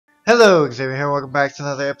Hello, Xavier here. Welcome back to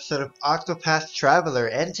another episode of Octopath Traveler.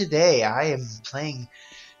 And today I am playing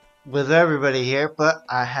with everybody here, but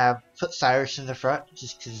I have put Cyrus in the front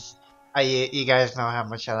just because you guys know how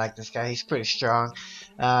much I like this guy. He's pretty strong.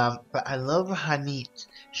 But I love Hanit.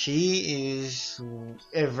 She is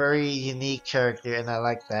a very unique character, and I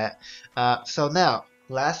like that. So now,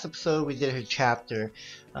 last episode we did her chapter,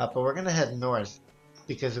 but we're gonna head north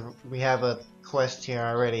because we have a quest here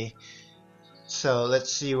already. So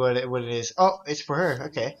let's see what it is. Oh, it's for her.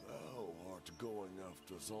 Okay. Thou art going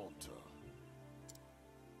after Zonta.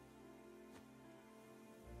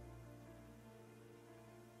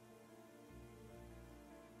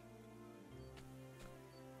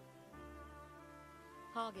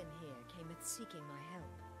 Hagen here cameth seeking my help.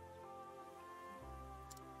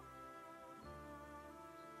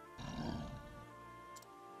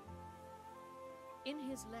 In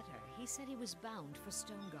his letter, he said he was bound for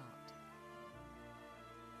Stonegard.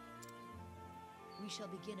 We shall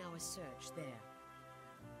begin our search there.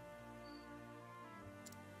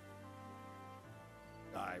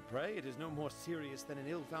 I pray it is no more serious than an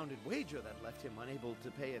ill-founded wager that left him unable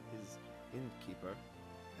to pay at his innkeeper.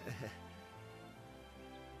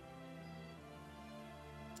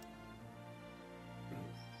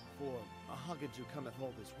 For a Haggard who cometh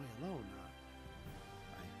all this way alone,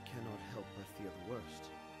 I cannot help but fear the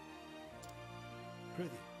worst.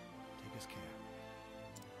 Prithee, take us care.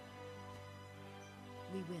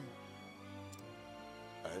 We will.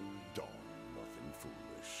 And don nothing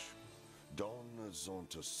foolish. Don as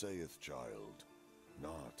Zonta saith, child,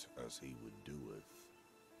 not as he would doeth.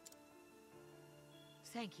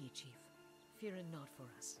 Thank ye, Chief. Fear not for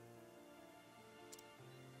us.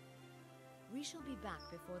 We shall be back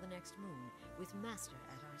before the next moon, with Master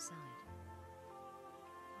at our side.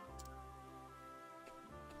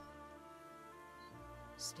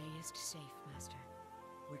 Stayest safe, Master.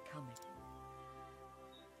 We're coming.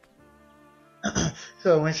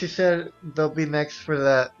 So when she said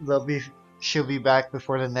she'll be back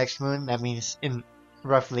before the next moon, that means in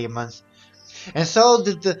roughly a month. And so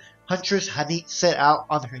did the huntress Hanit set out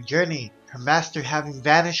on her journey, her master having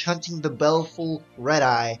vanished hunting the baleful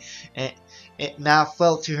Red-Eye, and it now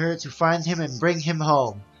fell to her to find him and bring him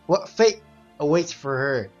home. What fate awaits for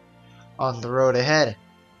her on the road ahead?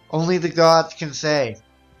 Only the gods can say.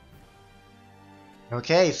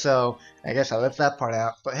 Okay, so I guess I left that part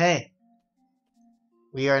out, but hey.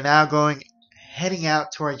 We are now heading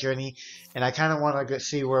out to our journey, and I kind of want to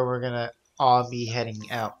see where we're going to all be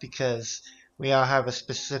heading out, because we all have a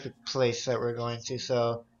specific place that we're going to.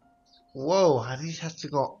 So, whoa, Honey has to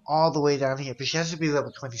go all the way down here, but she has to be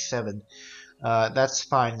level 27. That's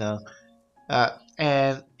fine, though.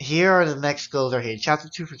 And here are the next goals are here. Chapter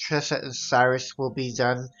 2 for Tressa and Cyrus will be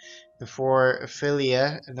done before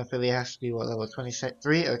Ophelia, and Ophelia has to be, what, level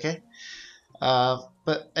 23? Okay.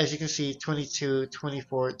 But as you can see, 22,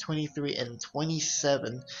 24, 23, and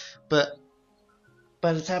 27. But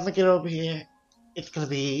by the time I get over here, it's going to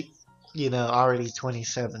be, already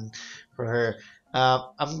 27 for her.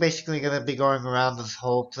 I'm basically going to be going around this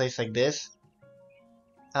whole place like this.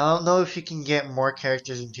 I don't know if you can get more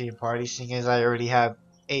characters into your party, seeing as I already have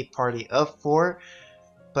a party of 4.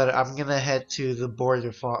 But I'm going to head to the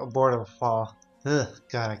border fall. Ugh,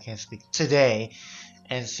 God, I can't speak. Today.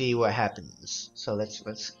 And see what happens. So let's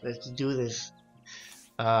do this.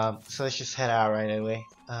 So let's just head out right away.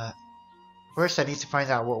 First I need to find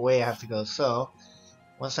out what way I have to go. So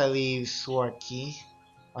once I leave Swarky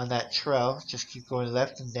on that trail, just keep going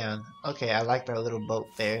left and down. Okay, I like that little boat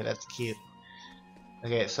there. That's cute.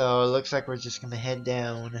 Okay, so it looks like we're just gonna head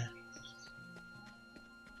down.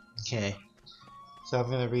 Okay. So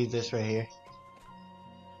I'm gonna read this right here.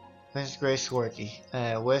 Prince Gray Swarky.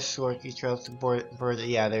 West Swarky Trail to border.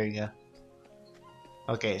 Yeah, there you go.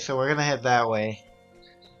 Okay, so we're gonna head that way.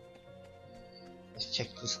 Let's check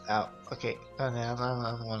this out. Okay. Oh no, I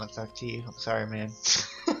don't want to talk to you. I'm sorry, man.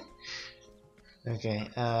 Okay.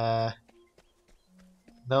 No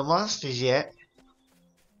monsters yet.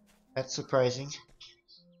 That's surprising.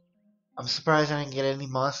 I'm surprised I didn't get any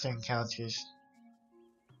monster encounters.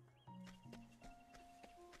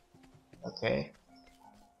 Okay.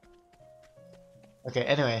 Okay,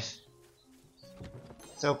 anyways.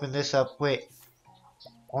 Let's open this up. Wait.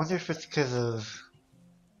 I wonder if it's because of...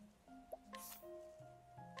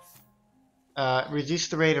 reduce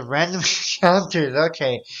the rate of random encounters.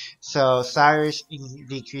 Okay. So, Cyrus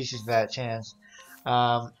decreases that chance.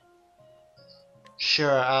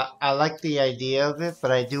 Sure, I like the idea of it,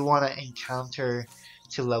 but I do want to encounter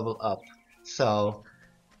to level up. So,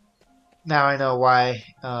 now I know why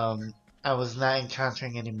I was not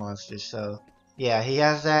encountering any monsters. So, yeah, he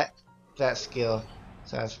has that skill.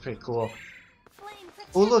 So that's pretty cool. Flame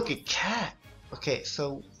Oh, protect. look, a cat! Okay,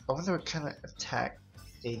 so I wonder what kind of attack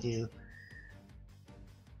they do.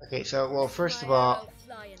 Okay, so, well, first of all,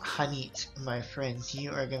 Honey, my friends,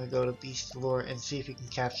 you are gonna go to Beast Lore and see if you can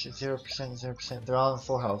capture 0%, 0%. They're all in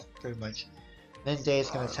full health, pretty much. Then Day is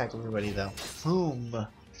gonna attack everybody, though. Boom!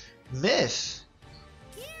 Miss!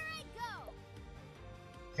 Here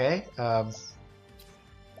I go. Okay,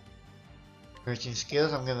 merging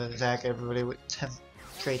skills, I'm gonna attack everybody with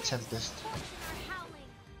Trade Tempest. Poison are howling.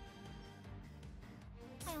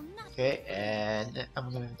 I'll not Okay, and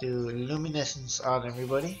I'm gonna do Luminescence on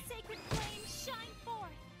everybody. sacred flame shine forth.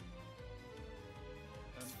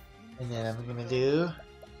 And then I'm gonna do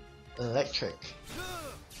Electric.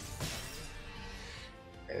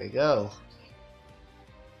 There we go.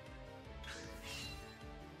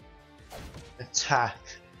 Attack.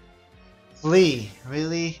 Flee!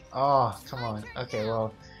 Really? Oh, come on. Okay,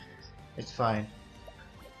 well, it's fine.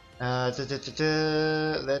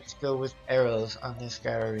 Let's go with arrows on this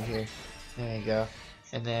guy over here. There you go.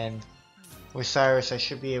 And then with Cyrus, I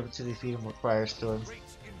should be able to defeat him with Firestorm.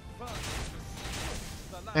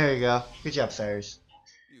 There you go. Good job, Cyrus.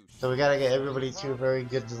 So we gotta get everybody to a very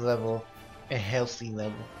good level, a healthy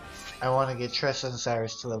level. I want to get Tress and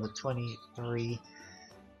Cyrus to level 23,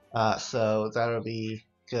 so that'll be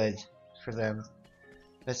good for them.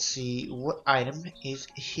 Let's see what item is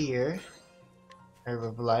here. Herb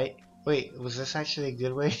of Light. Wait, was this actually a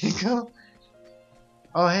good way to go?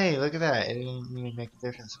 Oh hey, look at that. It didn't really make a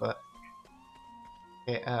difference, but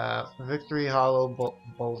okay. Victory Hollow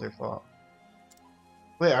Boulder Fall.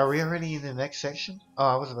 Wait, are we already in the next section? Oh,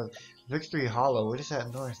 I was about Victory Hollow. What is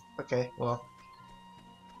that north? Okay, well,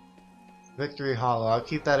 Victory Hollow. I'll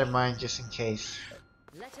keep that in mind just in case.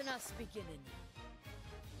 Let us begin.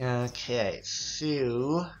 Okay,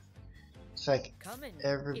 so it's like Coming.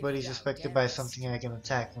 everybody's affected by something I can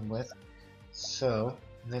attack them with. So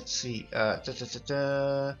let's see. Attack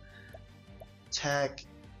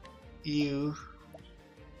you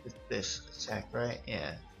with this attack, right?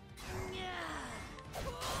 Yeah.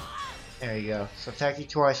 There you go. So attack you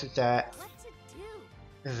twice with that. What's it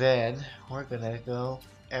do? Then we're gonna go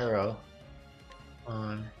arrow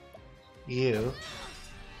on you.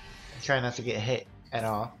 Try not to get hit at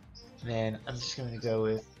all. And then I'm just gonna go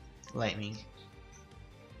with lightning.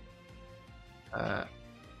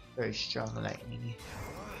 Very strong lightning.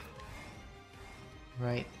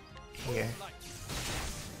 Right here.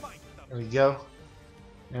 There we go.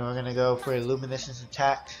 Now we're gonna go for a luminescence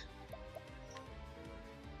attack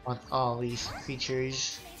on all these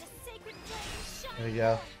creatures. May the sacred flame shine. There we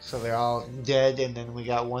go. So they're all dead, and then we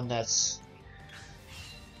got one that's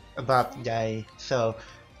about to die. So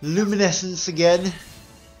luminescence again.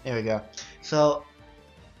 There we go. So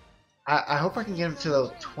I hope I can get him to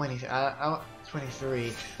level 20.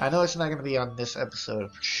 23. I know it's not going to be on this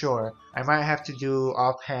episode for sure. I might have to do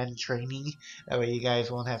offhand training. That way you guys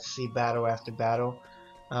won't have to see battle after battle.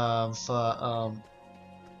 I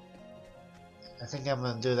think I'm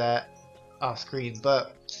going to do that off screen.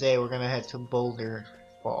 But today we're going to head to Boulder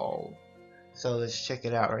Fall. So let's check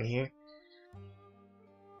it out right here.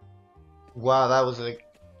 Wow, that was a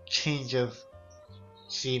change of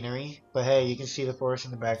scenery. But hey, you can see the forest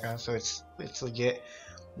in the background, so it's legit.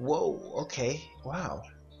 Whoa, okay, wow,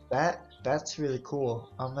 that's really cool,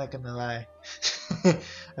 I'm not gonna lie.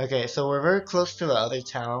 Okay, so we're very close to the other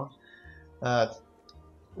town,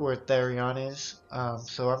 where Therion is,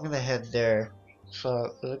 so I'm gonna head there.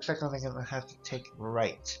 So it looks like I'm gonna have to take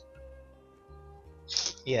right.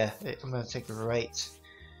 Yeah, I'm gonna take a right.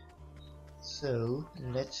 So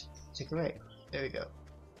let's take a right. There we go.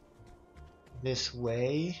 This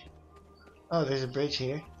way. Oh, there's a bridge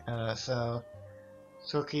here. So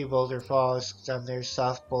Sorky Boulder Falls down there,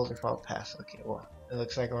 South Boulder Fall Pass. Okay, well, it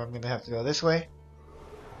looks like I'm gonna have to go this way.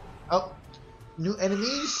 Oh, new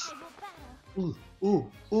enemies. I will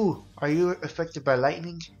battle. Ooh. Are you affected by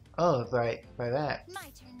lightning? Oh, by that.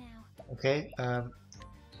 My turn now. Okay.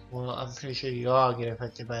 Well, I'm pretty sure you all get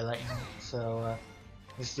affected by lightning. So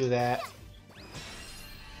let's do that.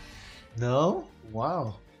 No?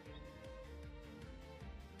 Wow.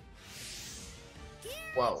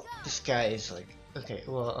 Wow. This guy is like. Okay.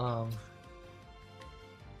 Well,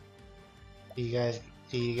 do you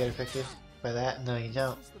get affected by that? No, you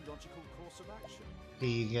don't. Do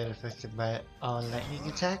you get affected by all lightning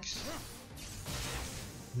attacks?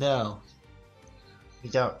 No. You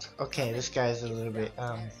don't. Okay, this guy's a little bit,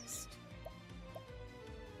 How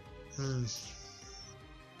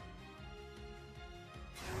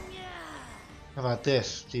about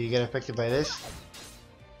this? Do you get affected by this?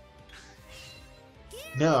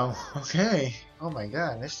 No. Okay. Oh my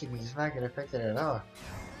god, this thing is not get affected at all.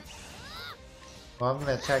 Well, I'm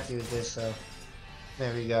gonna attack you with this, so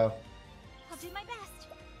there we go. I'll do my best.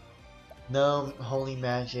 No holy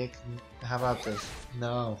magic. How about this?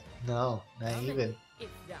 No, no, not Come even. if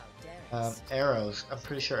thou darest. Arrows. I'm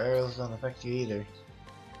pretty sure arrows don't affect you either.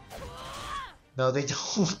 No, they don't.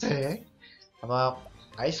 What the heck? How about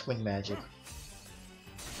ice wind magic?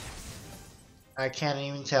 I can't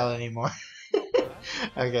even tell anymore.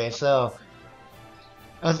 Okay, so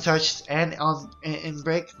untouched and on in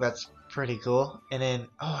break. That's pretty cool. And then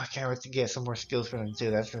I can't wait to get some more skills from him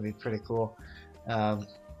too. That's gonna be pretty cool.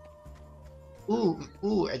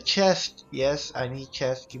 Ooh, a chest. Yes, I need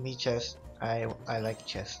chest. Give me chest. I like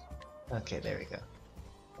chest. Okay, there we go.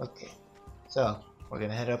 Okay, so we're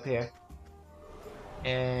gonna head up here.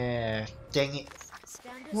 And dang it!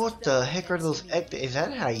 Standest What thou the heck are those against me? egg? Is that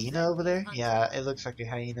a hyena over there? Yeah, it looks like a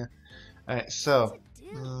hyena. Alright, so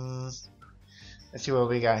let's see what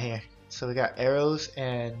we got here. So we got arrows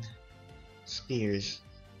and spears.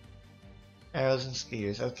 Arrows and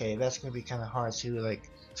spears. Okay, that's gonna be kind of hard to like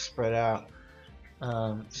spread out.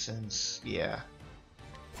 Since yeah,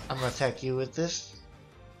 I'm gonna attack you with this.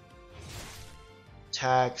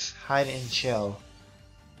 Attacks, hide and shell,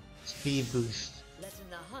 speed boost. Letting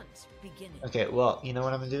the hunt begin. Okay, well, you know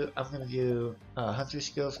what I'm gonna do? I'm gonna do hunter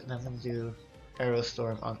skills, and I'm gonna do arrow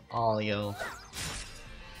storm on all yo.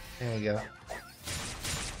 There we go.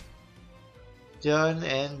 Done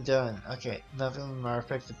and done. Okay, none of them are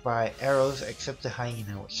affected by arrows except the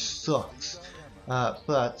hyena, which sucks.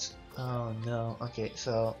 But oh no. Okay,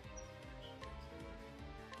 so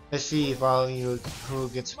let's see if all of you who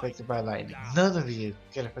gets affected by lightning. None of you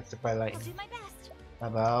get affected by I'll lightning. do my best. How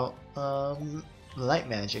about light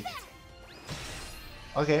magic?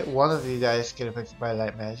 Okay, one of you guys get affected by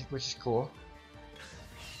light magic, which is cool.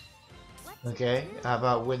 Okay, how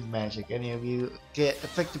about wind magic? Any of you get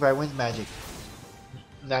affected by wind magic?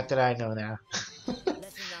 Not that I know now. Letting the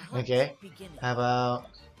hunt Okay, begin. how about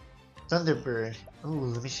Thunderbird? Ooh,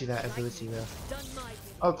 let me see that ability though. Done my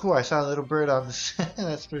bidding. Oh cool, I saw a little bird on this.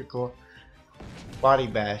 That's pretty cool. Body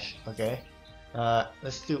bash, okay.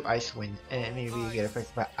 Let's do ice wind. And any of you get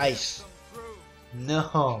affected by ice.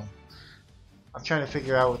 No. I'm trying to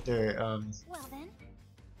figure out what their Well then,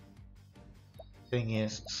 thing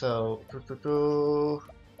is. So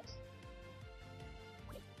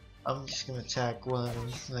I'm just gonna attack one of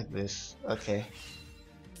them like this. Okay.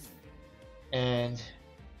 And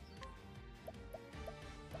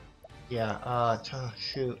yeah,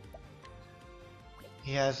 shoot.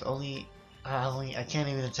 He has only I can't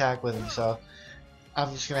even attack with him, so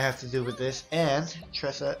I'm just gonna have to do with this. And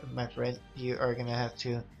Tressa, my friend, you are gonna have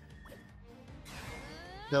to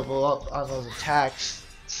double up on those attacks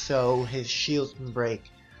so his shield can break.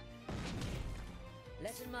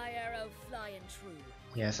 Letting my arrow fly and true.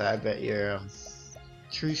 Yes, I bet your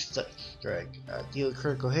true strike. Deal a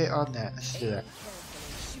critical hit on that. Let's do that. Aim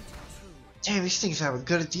carefully, shoot it true. Damn, these things have a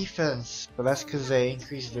good defense, but that's because they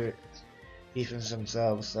increased their defense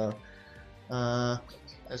themselves. So,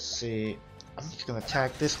 let's see. I'm just gonna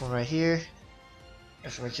attack this one right here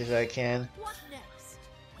as much as I can. What next?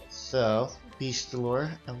 So, Beast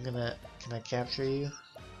Lore, can I capture you?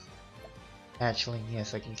 Hatchling,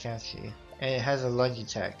 yes, I can capture you. And it has a lunge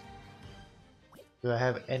attack. Do I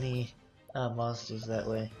have any monsters that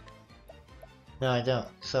way? No, I don't.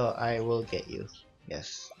 So I will get you.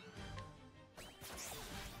 Yes.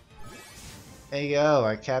 There you go,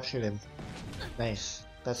 I captured him. Nice.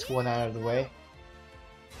 That's one out of the way.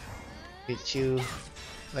 Get you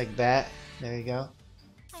like that. There you go.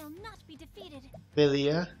 I'll not be defeated.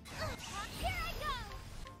 Philia. Here I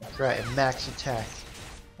go. Try a max attack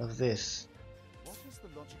of this. What is the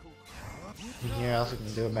logical And you're also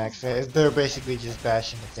gonna do a max attack. They're basically just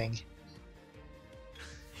bashing the thing.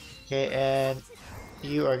 Okay, and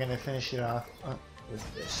you are gonna finish it off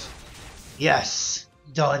with this. Yes!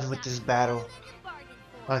 Done with this battle. Bargain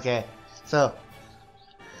for. Okay, so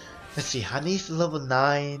let's see. Honey's level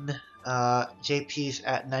 9. JP's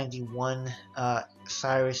at 91.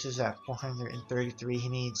 Cyrus is at 433. He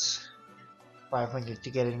needs 500 to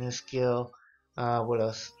get a new skill. What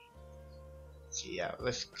else? So yeah,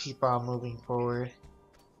 let's keep on moving forward.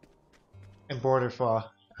 And Borderfall.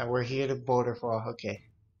 We're here to Borderfall. Okay.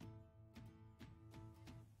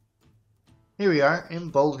 Here we are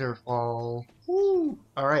in Boulderfall. Woo!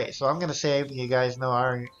 Alright, so I'm gonna save. You guys know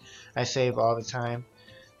I save all the time.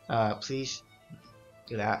 Please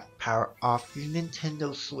do that. Power off your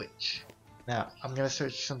Nintendo Switch. Now, I'm gonna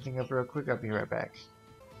search something up real quick. I'll be right back.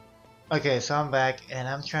 Okay, so I'm back and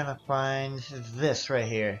I'm trying to find this right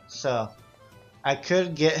here. So, I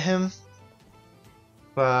could get him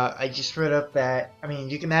But I just read up that, I mean,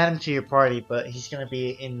 you can add him to your party, but he's going to be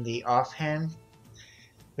in the offhand.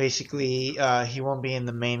 Basically, he won't be in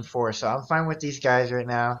the main force. So I'm fine with these guys right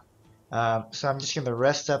now. So I'm just going to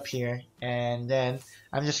rest up here. And then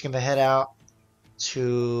I'm just going to head out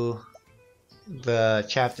to the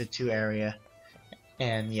chapter 2 area.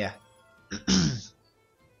 And yeah.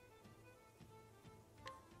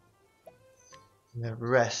 The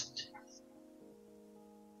rest.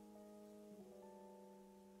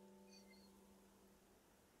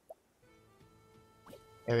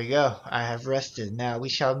 There we go. I have rested. Now we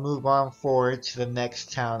shall move on forward to the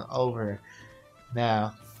next town over.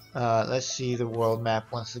 Now, let's see the world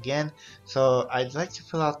map once again. So I'd like to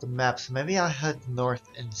fill out the map. So maybe I'll head north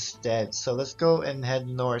instead. So let's go and head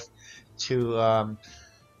north to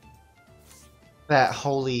that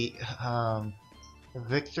holy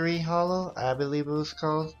Victory Hollow, I believe it was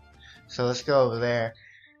called. So let's go over there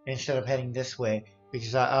instead of heading this way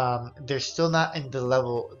because they're still not in the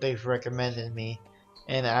level they've recommended me.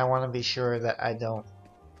 And I want to be sure that I don't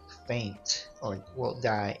faint or will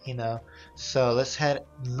die, you know. So let's head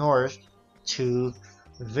north to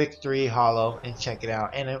Victory Hollow and check it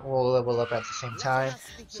out. And it will level up at the same time,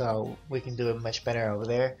 so we can do it much better over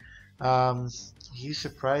there. You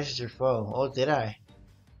surprised your foe. Oh, did I?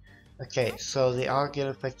 Okay, so they all get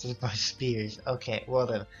affected by spears. Okay, well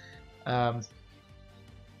then.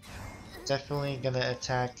 Definitely gonna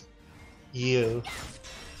attack you.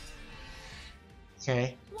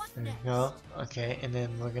 Okay, there we go. Okay, and then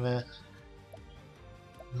we're gonna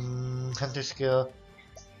hunter skill.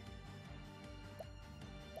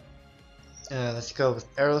 Let's go with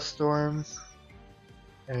arrow storm.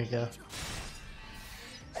 There we go.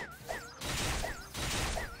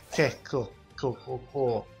 Okay, cool.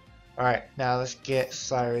 Alright, now let's get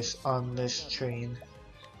Cyrus on this train.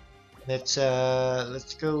 Let's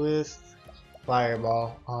go with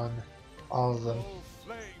fireball on all of them.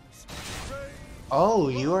 Oh,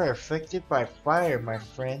 you are affected by fire, my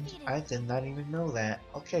friend. I did not even know that.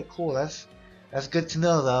 Okay, cool. That's good to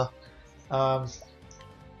know, though.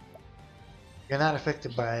 You're not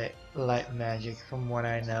affected by light magic, from what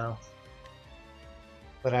I know.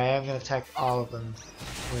 But I am gonna attack all of them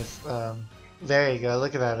with there you go.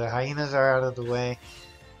 Look at that. The hyenas are out of the way,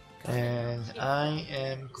 and I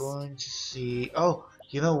am going to see. Oh,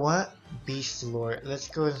 you know what? Beast Lord. Let's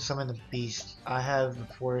go and summon the beast. I have the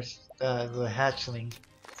forest. The hatchling.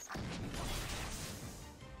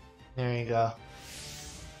 There you go.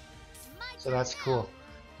 So that's cool.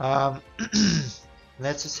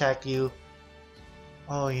 Let's attack you.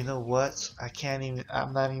 Oh, you know what? I can't even.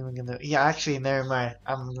 I'm not even gonna. Yeah, actually, never mind.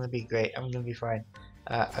 I'm gonna be great. I'm gonna be fine.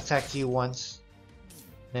 Attack you once.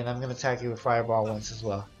 Then I'm gonna attack you with fireball once as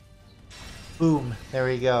well. Boom. There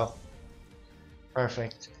we go.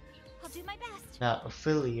 Perfect. I'll do my best. Now,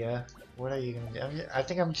 Ophelia. What are you gonna do? I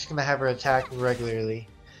think I'm just gonna have her attack regularly.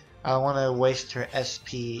 I don't want to waste her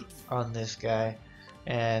SP on this guy.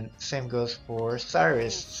 And same goes for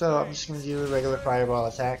Cyrus. So I'm just gonna do a regular fireball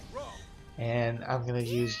attack. And I'm gonna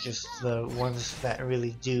use just the ones that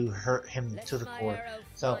really do hurt him to the core.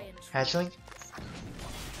 So, hatchling.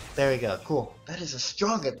 There we go. Cool. That is a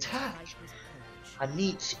strong attack.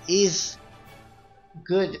 Anit is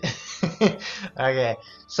good. Okay,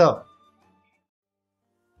 so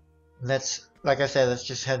like I said, let's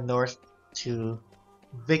just head north to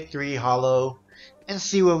Victory Hollow and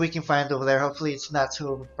see what we can find over there. Hopefully it's not too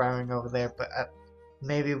overpowering over there, but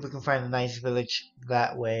maybe we can find a nice village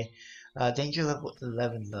that way. Danger level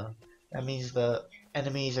 11 though. That means the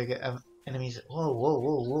enemies are enemies.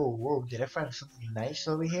 Whoa! Did I find something nice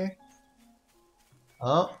over here?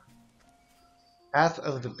 Oh, Path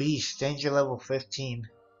of the Beast. Danger level 15.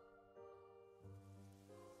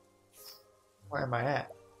 Where am I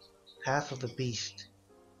at? Path of the Beast.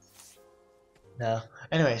 No.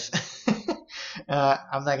 Anyways,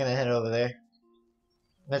 I'm not gonna head over there.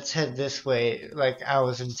 Let's head this way, like I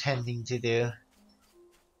was intending to do.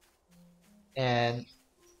 And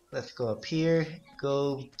let's go up here,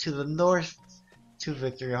 go to the north to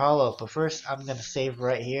Victory Hollow. But first, I'm gonna save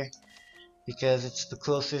right here because it's the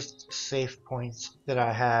closest safe point that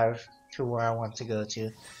I have to where I want to go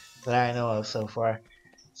to, that I know of so far.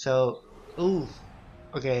 So, ooh.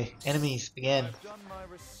 Okay, enemies again.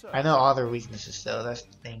 I know all their weaknesses though, that's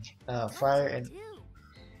the thing. Fire and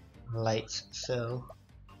light. So,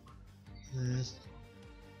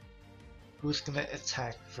 who's gonna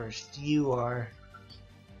attack first? You are.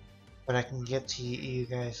 But I can get to you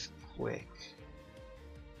guys quick.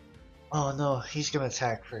 Oh no, he's gonna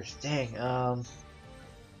attack first. Dang. I'm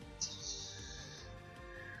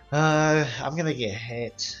gonna get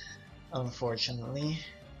hit. Unfortunately,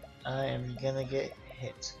 I am gonna get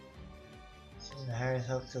hit. Send the higher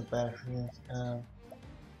health to the battlefield.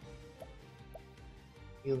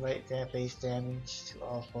 You light that base damage to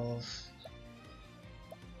all foes.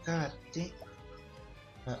 God dang.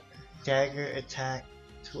 Dagger attack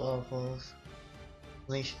to all foes.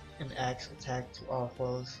 Unleash an axe attack to all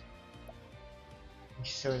foes.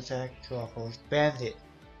 Unleash sword attack to all foes. Bandit.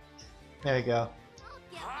 There we go. I'll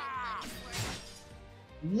get my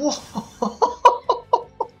money's worth.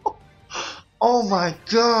 Whoa! Oh my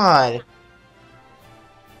god!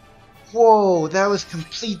 Whoa, that was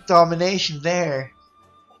complete domination there.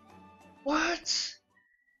 What?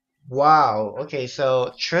 Wow. Okay,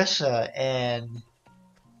 so Trisha and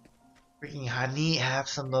freaking Honey have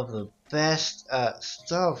some of the best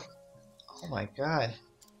stuff. Oh my god.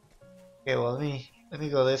 Okay, well let me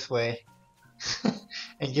go this way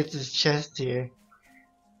and get this chest here.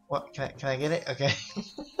 What can I get it? Okay.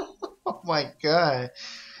 Oh my god.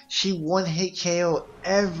 She one hit KO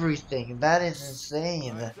everything. That is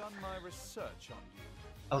insane. I've done my research on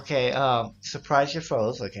you. Okay, surprise your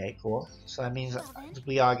foes. Okay, cool. So that means Well then.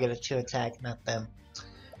 we all get a 2 attack, not them.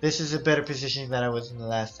 This is a better position than I was in the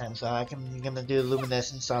last time, so I'm gonna do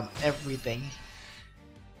luminescence on everything.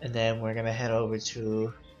 And then we're gonna head over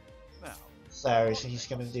to Now, Cyrus, and he's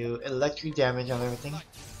gonna do electric damage on everything. smite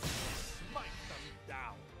them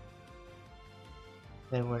down.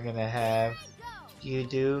 Then we're gonna have Go. you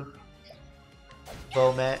do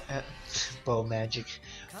bow magic,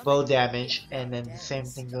 bow damage, and then the same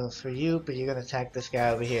thing goes for you, but you're gonna attack this guy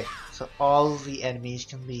over here. So all of the enemies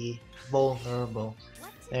can be vulnerable.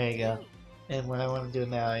 What to There you go. do? And what I want to do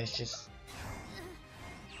now is just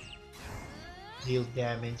deal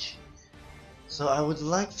damage. So I would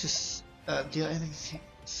like to deal anything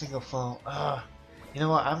single foe. You know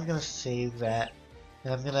what? I'm gonna save that,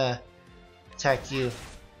 and I'm gonna attack you.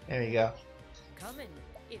 There you go. Coming.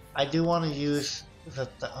 If I do want to use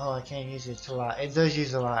oh, I can't use it a lot. It does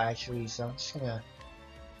use a lot actually, so I'm just gonna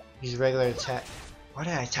use regular attack. Why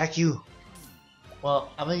did I attack you?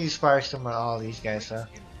 Well, I'm gonna use Firestorm on all these guys, so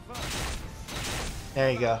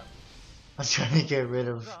there you go. I'm trying to get rid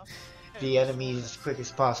of the enemies as quick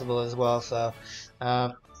as possible as well, so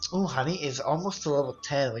oh, Honey is almost to level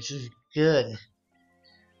 10, which is good.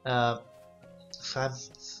 So I'm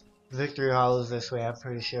Victory Hollow is this way, I'm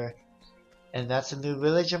pretty sure. And that's a new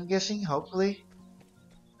village, I'm guessing, hopefully.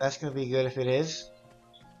 That's gonna be good if it is.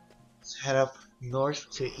 Let's head up north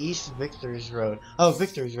to East Victor's Road. Oh,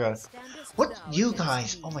 Victor's Road. standest What? thou You against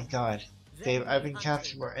guys? me, Oh my god. then Dave, I've be encountered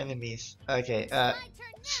hunted. more enemies. Okay, My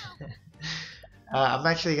turn now. I'm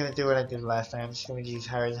actually gonna do what I did last time. I'm just gonna use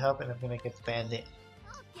Harry's help and I'm gonna get the bandit.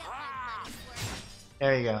 I'll get my money's worth.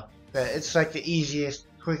 There you go. It's like the easiest,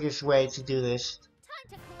 quickest way to do this. Time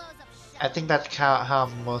to close up I shop. think that's how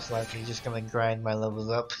I'm most likely just gonna grind my levels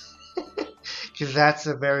up. Because that's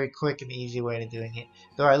a very quick and easy way to doing it.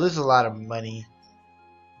 Though I lose a lot of money.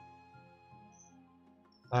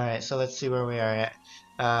 Alright, so let's see where we are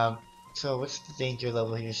at. So what's the danger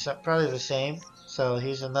level here? So, probably the same. So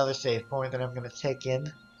here's another save point that I'm gonna take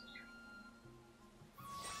in.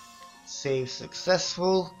 Save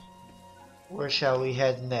successful. Where shall we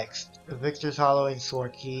head next? Victor's Hollow and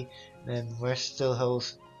Sword Key. Then West Still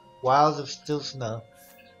Host. Wilds of Still Snow.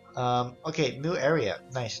 Okay, new area.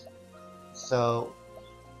 Nice. So,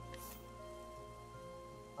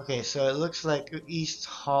 okay, so it looks like East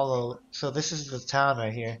Hollow. So this is the town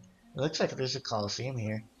right here. It looks like there's a Coliseum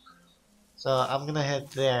here. So I'm gonna head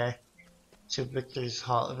there to Victor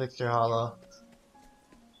Hollow.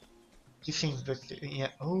 You seen Victor? Yeah.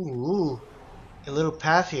 Ooh, a little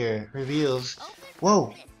path here reveals. Open for Whoa,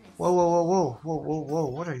 business. whoa, whoa, whoa, whoa, whoa, whoa, whoa!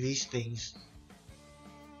 What are these things?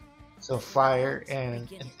 So fire and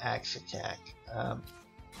an axe attack.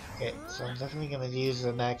 Okay, so I'm definitely gonna use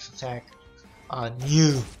an axe attack on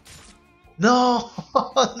you. No,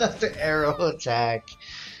 another arrow attack.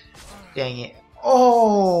 Dang it!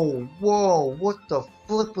 Oh, whoa! What the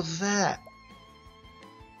flip was that?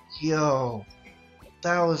 Yo,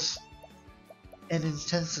 that was an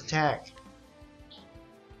intense attack.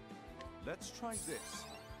 Let's try this.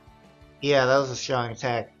 Yeah, that was a strong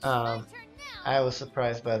attack. My turn now. I was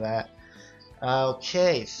surprised by that.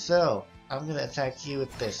 Okay, so I'm gonna attack you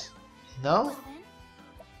with this. No? Well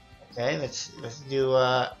then, Okay, let's do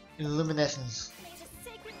luminescence. may the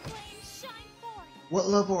sacred flame shine forth. What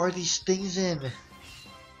level are these things in?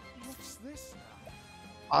 What's this now?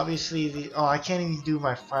 Obviously the I can't even do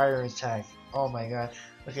my fire attack. Oh my god.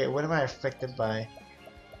 Okay, what am I affected by?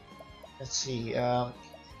 Let's see.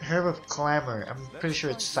 Herb of Clamor. I'm pretty sure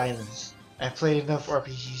it's silence. I've played enough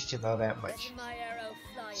RPGs to know that much. Letting my arrow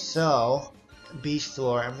fly in So, Beast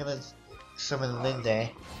Lore. I'm gonna summon Linde.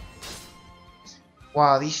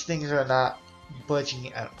 Wow, these things are not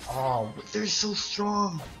budging at all. They're so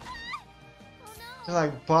strong. They're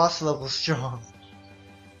like boss level strong.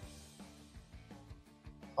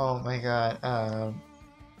 Oh my god.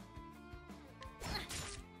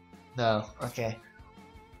 No. Okay.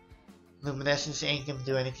 Luminescence ain't gonna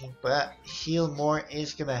do anything, but heal more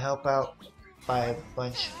is gonna help out by a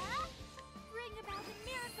bunch. Bring about a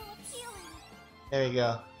miracle of healing. There you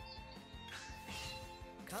go.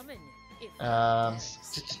 Coming. If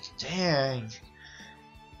Dang.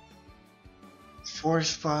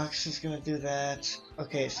 Force Fox is gonna do that.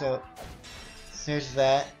 Okay, so there's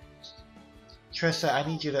that. Tressa, I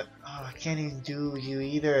need you to. Oh, I can't even do you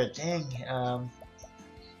either. Dang. Let me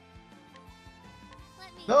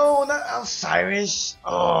No, not Osiris.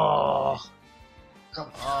 Oh,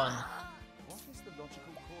 come on. What is the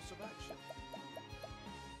logical course of action?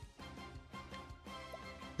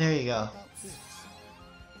 There you go. How about this?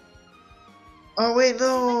 Oh wait,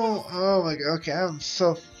 no. Oh my god. Okay, I'm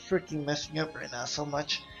so freaking messing up right now so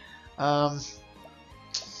much. I'm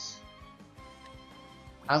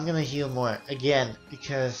gonna heal more again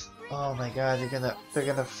because oh my god, they're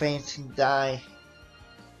gonna faint and die.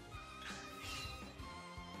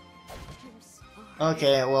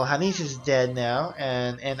 Okay, well Hanis is dead now,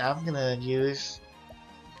 and I'm gonna use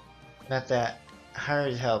not that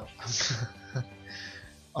hired help.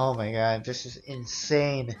 Oh my god, this is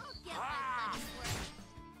insane. get my money's worth.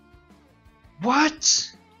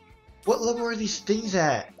 What? What level are these things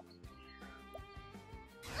at?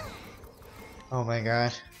 Oh my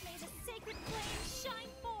god. May the sacred flame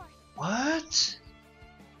shine forth. What?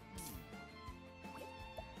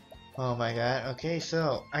 Oh my god. Okay,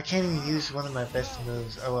 so I can't even use one of my best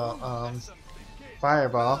moves. Oh well,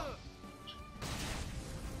 Fireball.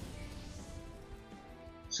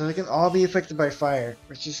 So they can all be affected by fire,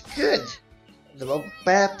 which is good. The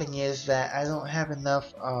bad thing is that I don't have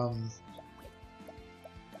enough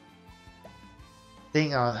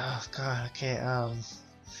thing on. Oh god. Okay.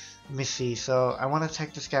 Let me see. So I want to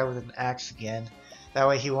attack this guy with an axe again. That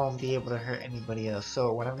way he won't be able to hurt anybody else.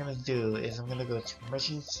 So what I'm gonna do is I'm gonna go to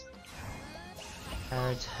merchants,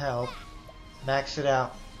 hired help, max it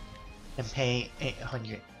out, and pay 800. I'll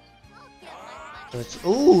get my So it's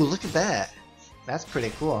ooh, look at that. That's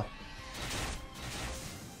pretty cool.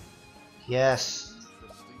 Yes,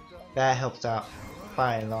 Interesting, darling. that helped out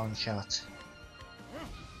by a long shot.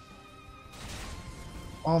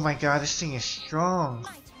 Oh my god, this thing is strong. my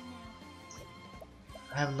turn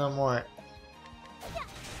now. I have no more.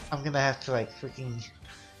 I'm gonna have to like freaking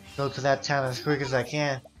go to that town as quick as I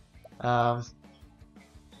can. I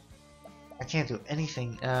can't do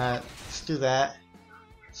anything. Let's do that.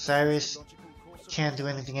 Cyrus Logical course of can't do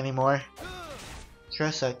anything anymore.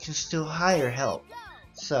 Tressa can still hire help.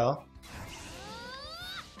 So,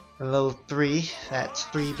 level 3, that's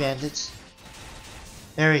 3 bandits.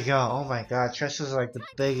 There we go. Oh my god, Tressa's like the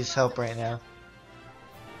biggest help right now.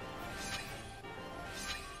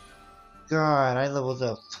 God, I leveled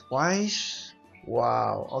up twice?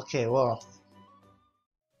 Wow, okay, well.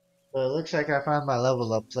 So it looks like I found my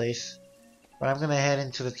level up place. But I'm gonna head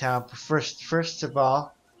into the town. First of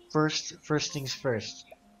all, first things first.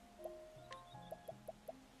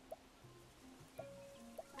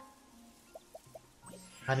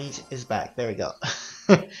 Honey is back. There we go.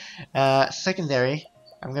 Secondary,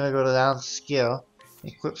 I'm gonna go to down skill,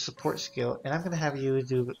 equip support skill, and I'm gonna have you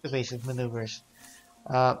do evasive maneuvers.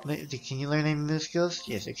 Can you learn any new skills?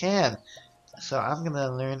 Yes, you can. So I'm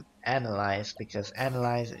gonna learn analyze because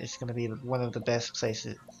analyze is gonna be one of the best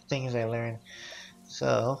things I learn.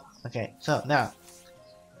 So okay, so now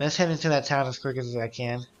let's head into that town as quick as I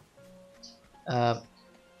can.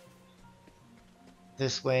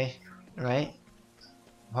 This way, right?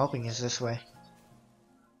 I'm hoping it's this way.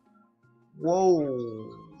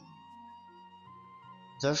 Whoa!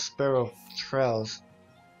 Dust Sparrow Trails.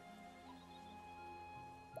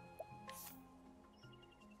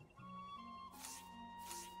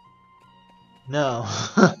 No.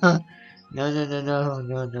 No.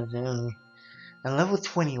 And level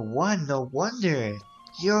 21, no wonder.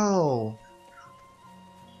 Yo.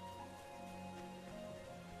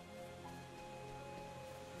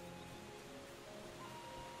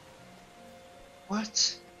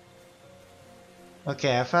 What?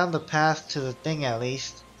 Okay, I found the path to the thing at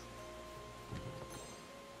least.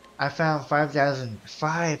 I found 5,000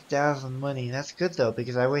 money. That's good though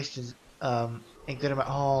because I wasted a good amount.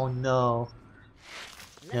 Oh no.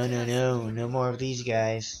 No more of these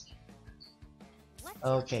guys. What's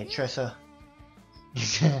Okay, your Tressa.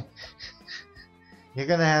 You're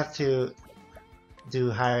gonna have to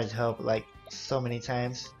do hired help like so many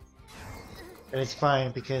times. But it's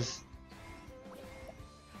fine because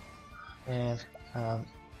And I'll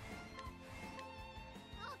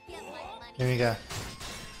get my money. here we go.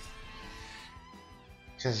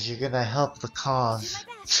 Because you're gonna help the Do cause.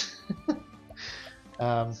 my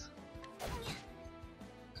best.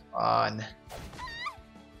 On.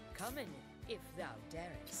 Come in, if thou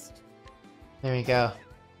darest. There we go.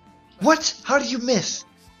 What? How did you miss?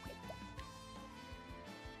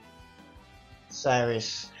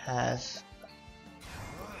 Cyrus has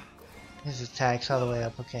his attacks all the way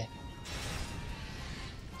up. Okay.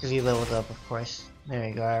 Because he leveled up, of course. There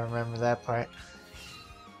you go. I remember that part.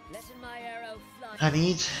 Letting my arrow fly.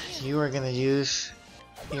 Honey, you are gonna use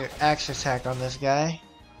your axe attack on this guy.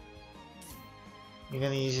 You're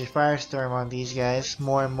gonna use your firestorm on these guys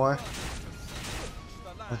more and more.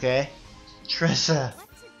 Okay. Tressa, What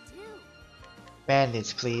to do?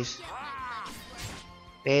 bandits, please. Get my money's worth.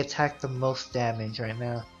 They attack the most damage right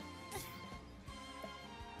now.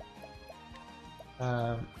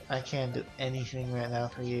 I can't do anything right now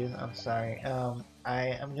for you. I'm sorry. I'm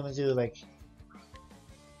gonna do like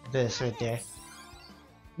this right there.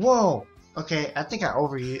 Whoa. Okay, I think I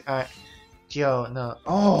overused. Yo, no.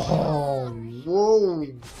 Oh, whoa.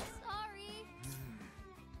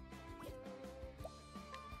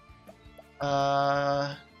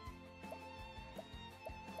 Sorry.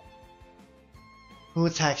 Who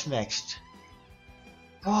attacks next?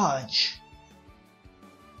 Fudge.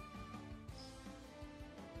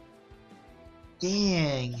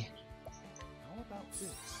 Dang. How about this?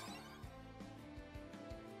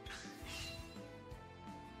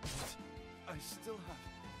 I still have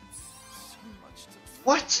so much to.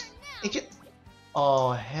 What? It can.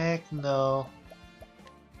 Oh heck no.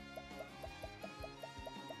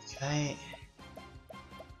 I.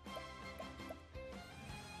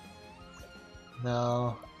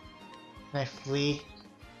 No. Can I flee?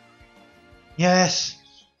 Yes!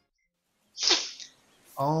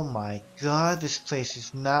 Oh my god, this place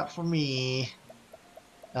is not for me.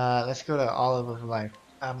 Let's go to Olive of Life.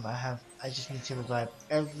 I just need to revive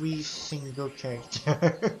every single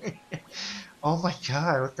character. Oh my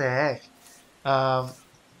god, what the heck? I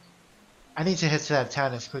need to head to that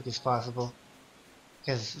town as quick as possible.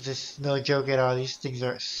 Because this is no joke at all, these things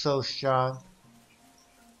are so strong.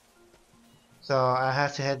 So I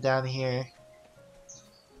have to head down here.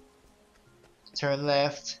 Turn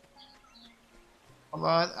left. Hold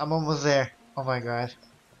on, I'm almost there. Oh my god.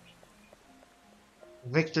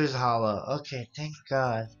 Victor's Hollow. Okay, thank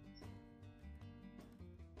god.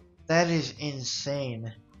 That is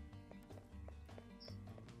insane.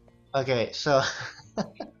 Okay, so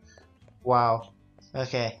wow.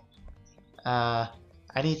 Okay. I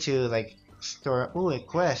need to like store. Ooh, a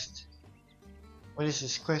quest. What is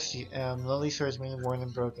this quest? Lonely swordsman, worn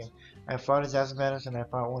and broken. I fought 1,000 battles and I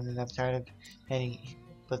fought one and I'm tired of heading.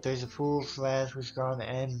 But there's a fool's lad who's gone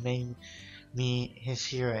and made me his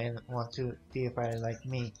hero and want to be a fighter like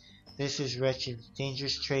me. This is wretched.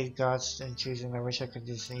 Dangerous trade gods and choosing. I wish I could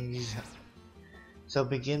just use. So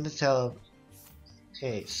begin to tell.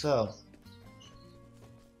 Okay, so.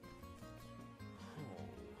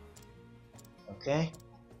 Okay.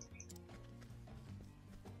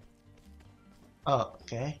 Oh,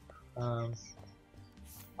 okay. How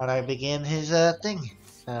do I begin his thing?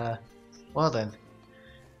 Well then.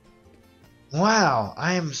 Wow,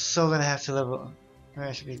 I am so gonna have to level. Where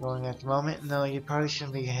I should be going at the moment. No, you probably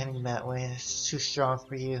shouldn't be heading that way. It's too strong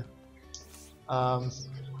for you. I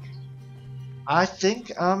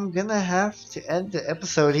think I'm gonna have to end the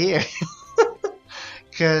episode here.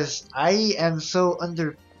 Because I am so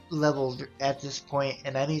under leveled at this point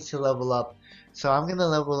and I need to level up. So I'm gonna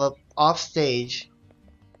level up off stage.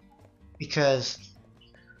 Because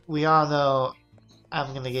we all know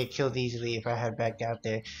I'm gonna get killed easily if I head back out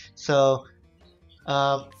there. So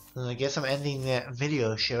I guess I'm ending the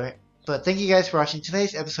video short. But thank you guys for watching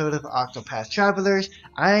today's episode of Octopath Travelers.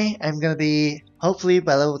 I am gonna be hopefully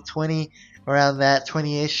by level 20, around that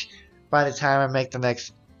 20-ish, by the time I make the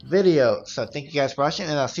next video. So thank you guys for watching,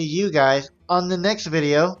 and I'll see you guys on the next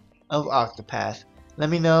video of Octopath. Let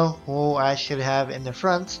me know who I should have in the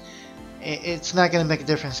front. It's not gonna make a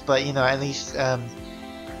difference, but you know, at least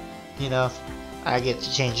you know, I get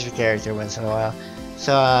to change the character once in a while.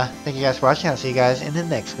 So thank you guys for watching. I'll see you guys in the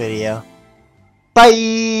next video.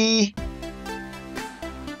 Bye!